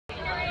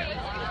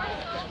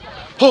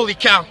Holy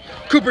cow,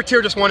 Cooper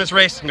Tier just won his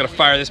race. I'm gonna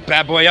fire this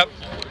bad boy up.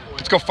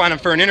 Let's go find him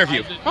for an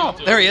interview. Oh,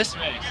 there he is.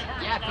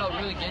 Yeah, I felt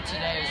really good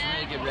today. It was a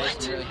really good race.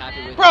 I'm really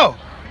happy with it. Bro,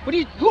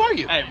 who are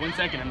you? Hey, 1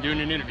 second, I'm doing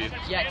an interview.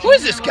 Yeah, who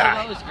is this guy?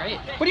 That was great.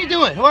 What are you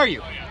doing? Who are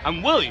you?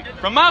 I'm Willie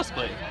from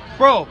MileSplit.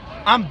 Bro,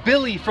 I'm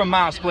Billy from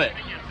MileSplit.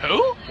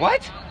 Who?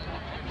 What?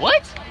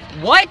 What?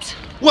 What?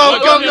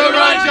 Welcome to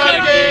Run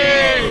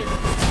Junkie!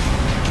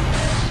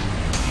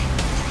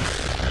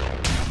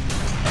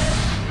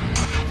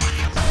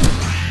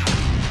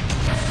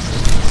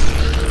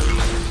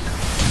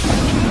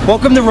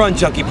 Welcome to Run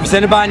Junkie,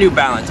 presented by New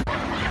Balance.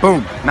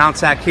 Boom, Mount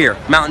Sac here,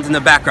 mountains in the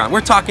background.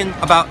 We're talking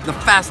about the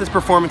fastest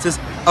performances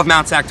of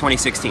Mount Sac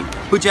 2016.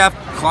 Who'd you have?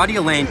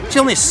 Claudia Lane, she's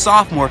only a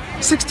sophomore,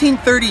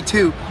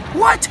 16:32.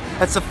 What?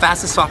 That's the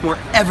fastest sophomore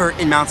ever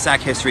in Mount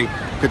Sac history.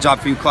 Good job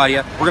for you,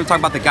 Claudia. We're gonna talk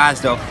about the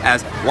guys though,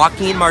 as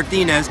Joaquin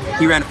Martinez,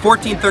 he ran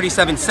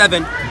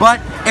 14:37.7,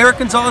 but Eric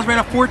Gonzalez ran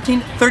a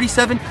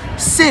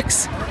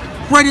 14:37.6.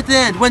 Right at the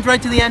end, went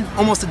right to the end,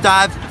 almost a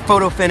dive,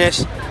 photo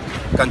finish.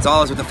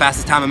 Gonzalez with the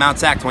fastest time of Mount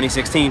Sac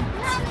 2016.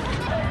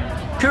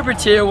 Cooper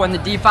Tier won the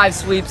D5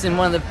 sweeps in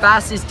one of the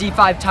fastest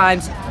D5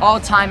 times all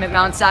time at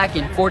Mount Sac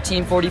in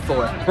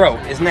 14:44. Bro,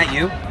 isn't that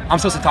you? I'm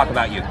supposed to talk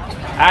about you.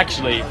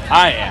 Actually,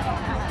 I am.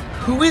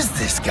 Who is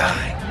this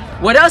guy?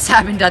 What else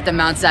happened at the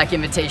Mount Sac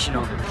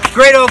Invitational?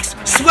 Great Oaks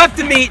swept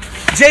the meet.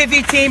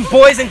 JV team,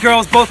 boys and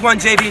girls, both won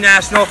JV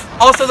National.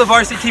 Also the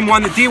varsity team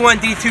won the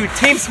D1, D2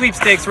 team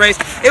sweepstakes race.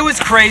 It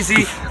was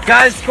crazy.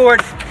 Guys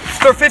scored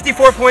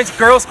 54 points,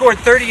 girls scored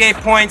 38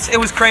 points. It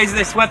was crazy,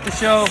 they swept the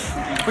show.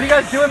 What are you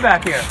guys doing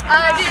back here?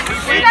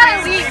 We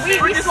gotta leave.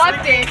 We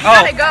swept it. We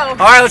gotta go.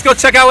 All right, let's go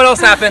check out what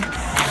else happened.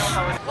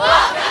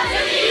 Welcome to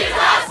the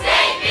Utah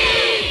State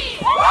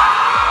meet!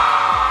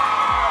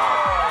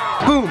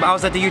 Boom, I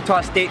was at the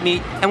Utah State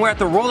meet, and we're at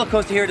the roller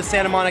coaster here to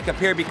Santa Monica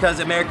Pier because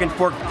American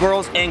Fork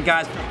girls and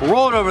guys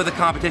rolled over the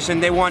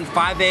competition. They won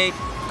 5A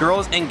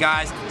girls and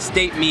guys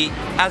state meet.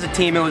 As a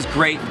team, it was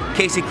great.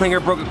 Casey Klinger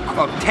broke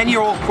a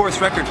 10-year-old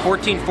course record,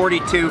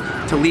 14:42,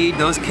 to lead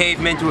those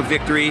cavemen to a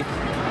victory.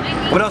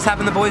 What else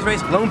happened in the boys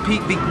race? Lone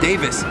Peak beat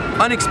Davis.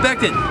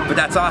 Unexpected, but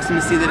that's awesome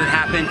to see that it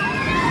happened.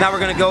 Now we're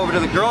gonna go over to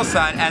the girls'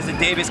 side as the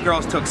Davis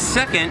girls took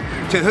second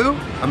to who?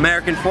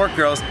 American Fork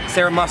girls.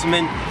 Sarah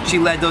Musselman, she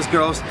led those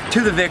girls to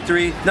the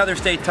victory. Another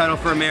state title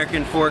for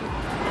American Fork.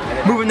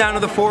 Moving down to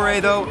the 4A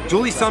though,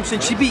 Julie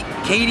Sumption, she beat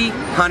Katie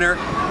Hunter.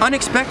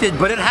 Unexpected,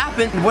 but it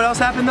happened. What else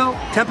happened though?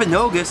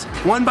 Tempanogus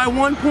won by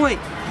 1 point.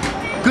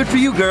 Good for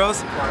you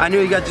girls. I knew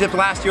you got gypped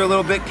last year a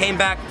little bit, came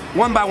back,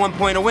 won by 1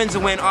 point. A win's a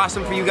win,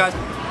 awesome for you guys.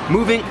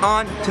 Moving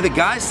on to the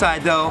guys'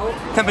 side though,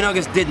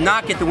 Tempanogus did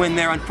not get the win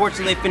there.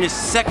 Unfortunately, they finished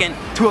second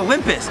to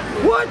Olympus.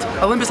 What?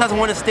 Olympus hasn't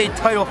won a state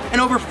title in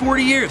over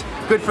 40 years.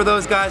 Good for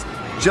those guys.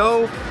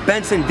 Joe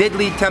Benson did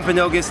lead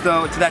Tempanogus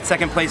though to that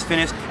second place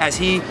finish as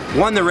he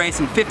won the race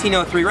in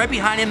 15:03. Right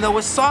behind him though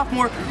was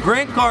sophomore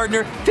Grant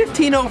Gardner,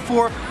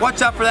 15:04.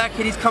 Watch out for that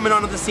kid, he's coming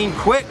onto the scene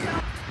quick.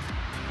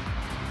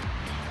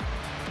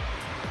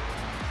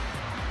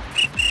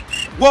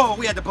 Whoa,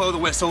 we had to blow the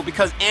whistle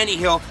because Annie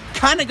Hill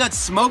kind of got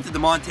smoked at the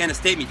Montana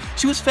State meet.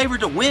 She was favored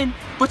to win,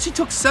 but she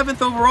took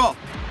 7th overall.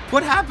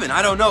 What happened?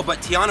 I don't know,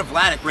 but Tiana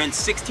Vladik ran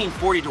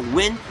 16:40 to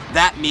win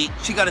that meet.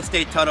 She got a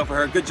state title for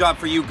her. Good job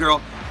for you, girl.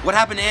 What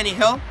happened to Annie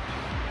Hill?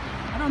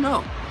 I don't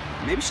know.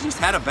 Maybe she just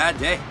had a bad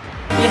day.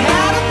 You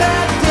had a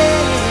bad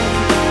day.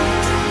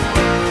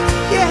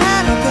 You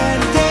had a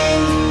bad day.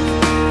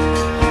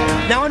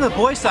 Now on the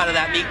boys' side of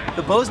that meet,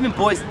 the Bozeman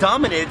boys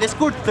dominated. They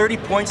scored 30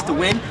 points to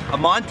win a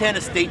Montana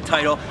State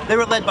title. They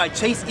were led by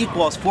Chase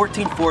Equals,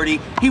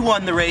 14:40. He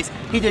won the race.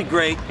 He did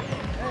great.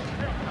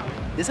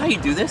 This is how you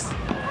do this?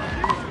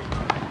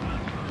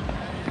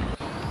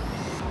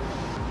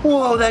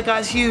 Whoa, that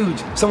guy's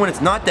huge. Someone that's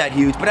not that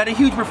huge, but had a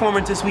huge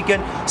performance this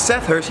weekend.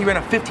 Seth Hirsch, he ran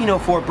a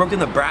 15:04, broke the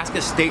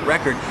Nebraska state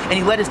record, and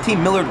he led his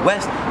team Millard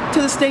West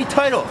to the state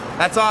title.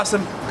 That's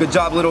awesome. Good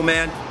job, little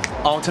man.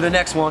 On to the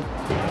next one.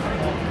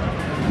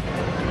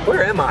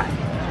 Where am I?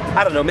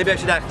 I don't know, maybe I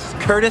should ask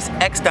Curtis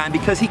Eckstein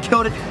because he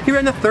killed it. He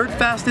ran the 3rd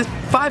fastest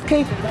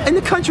 5K in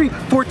the country,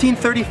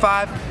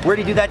 14:35. Where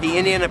did he do that? The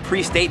Indiana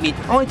pre-state meet.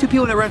 Only 2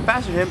 people that ran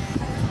faster than him,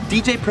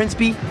 DJ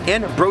Prinsby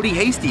and Brody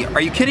Hasty. Are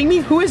you kidding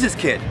me? Who is this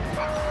kid?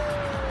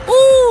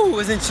 Ooh,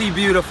 isn't she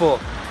beautiful?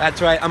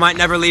 That's right, I might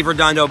never leave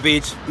Redondo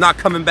Beach. Not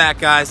coming back,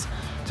 guys.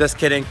 Just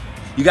kidding.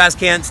 You guys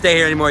can't stay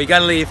here anymore. You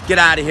gotta leave, get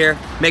out of here.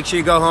 Make sure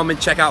you go home and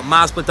check out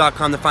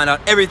MileSplit.com to find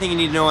out everything you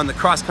need to know on the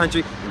cross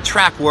country and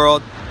track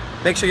world.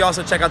 Make sure you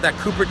also check out that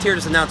Cooper Tier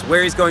just announced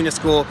where he's going to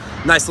school.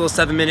 Nice little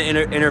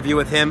 7-minute interview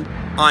with him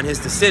on his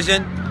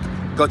decision.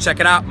 Go check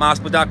it out,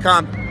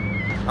 MileSplit.com.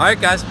 All right,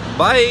 guys,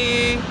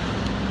 bye.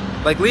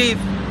 Like, leave.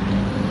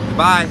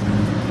 Bye.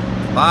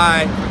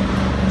 Bye.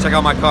 Check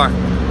out my car.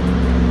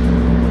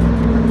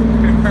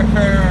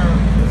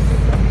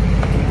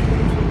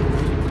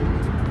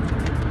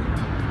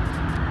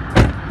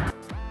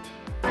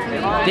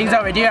 Things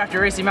that we do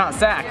after racing Mount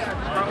Sac.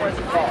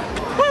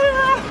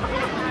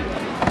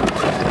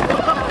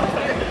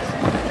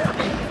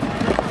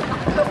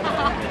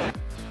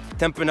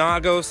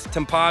 Tempagos,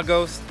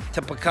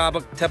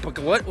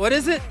 Tepacaba, what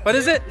is it? What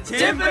is it?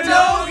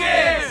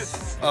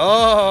 Timpanogos!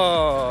 Oh.